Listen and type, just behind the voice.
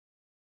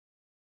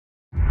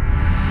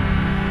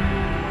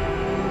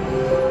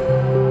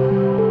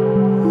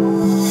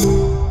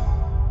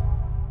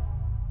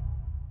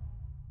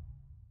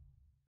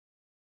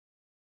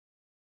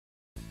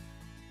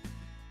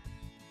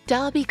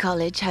Derby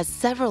College has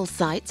several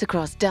sites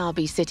across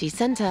Derby city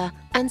centre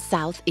and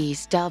South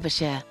East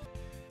Derbyshire.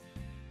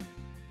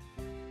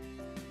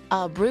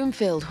 Our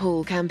Broomfield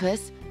Hall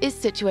campus is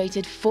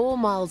situated 4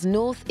 miles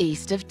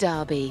north-east of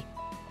Derby.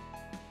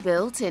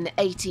 Built in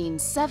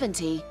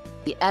 1870,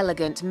 the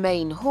elegant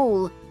main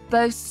hall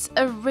boasts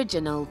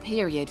original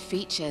period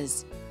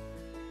features.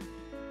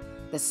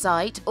 The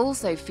site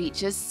also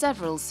features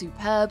several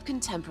superb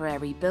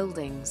contemporary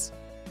buildings.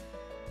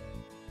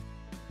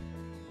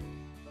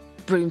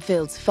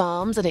 Broomfield's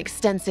farms and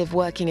extensive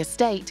working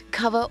estate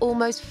cover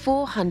almost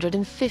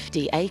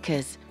 450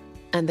 acres,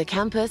 and the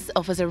campus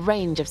offers a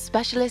range of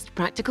specialist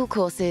practical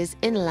courses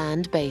in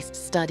land-based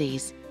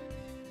studies.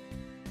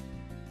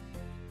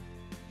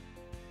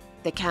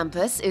 The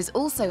campus is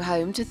also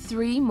home to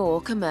 3 more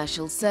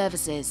commercial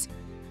services.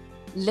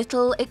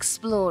 Little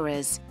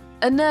Explorers,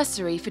 a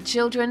nursery for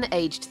children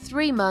aged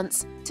 3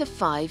 months to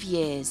 5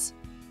 years.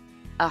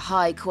 A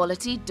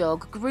high-quality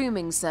dog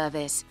grooming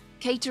service,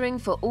 catering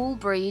for all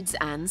breeds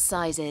and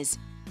sizes,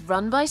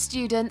 run by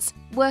students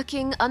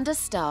working under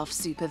staff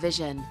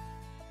supervision.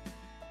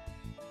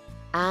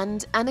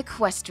 And an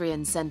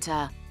equestrian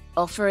centre,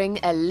 offering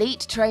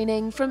elite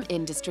training from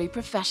industry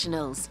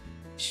professionals,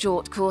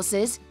 short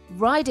courses,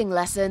 riding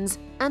lessons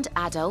and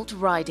adult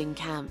riding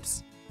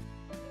camps.